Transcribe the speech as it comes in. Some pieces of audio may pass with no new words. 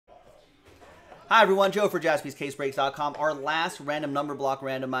Hi everyone, Joe for JaspysCaseBreaks.com. Our last random number block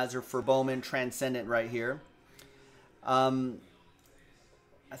randomizer for Bowman Transcendent right here. I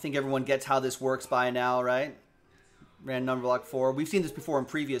think everyone gets how this works by now, right? Random number block 4. We've seen this before in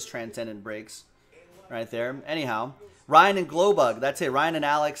previous Transcendent breaks. Right there. Anyhow, Ryan and Glowbug. That's it. Ryan and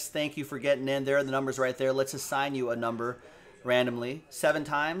Alex, thank you for getting in. There are the numbers right there. Let's assign you a number randomly. 7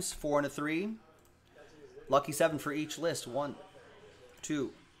 times, 4 and a 3. Lucky 7 for each list. 1,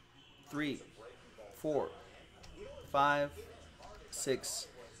 2, 3, 4, 5, 6,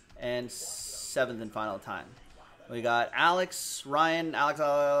 and 7th and final time. We got Alex, Ryan, Alex,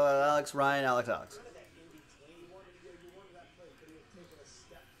 Ryan, Alex.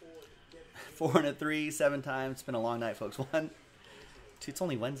 4 and a 3, 7 times. It's been a long night, folks. 1, 2, it's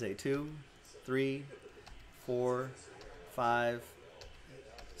only Wednesday. 2, 3, 4, 5,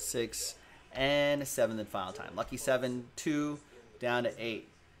 6, and 7th and final time. Lucky 7, 2, down to 8.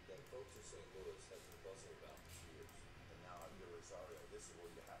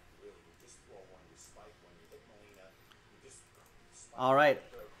 All right,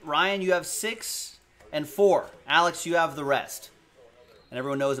 Ryan, you have 6 and 4. Alex, you have the rest. And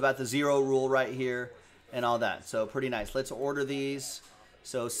everyone knows about the 0 rule right here and all that. So pretty nice. Let's order these.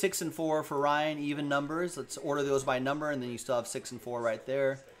 So 6 and 4 for Ryan, even numbers. Let's order those by number, and then you still have 6 and 4 right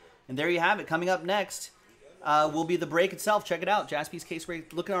there. And there you have it. Coming up next will be the break itself. Check it out. Jaspy's Case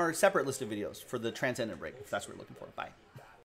Break. Look at our separate list of videos for the Transcendent break, if that's what you're looking for. Bye.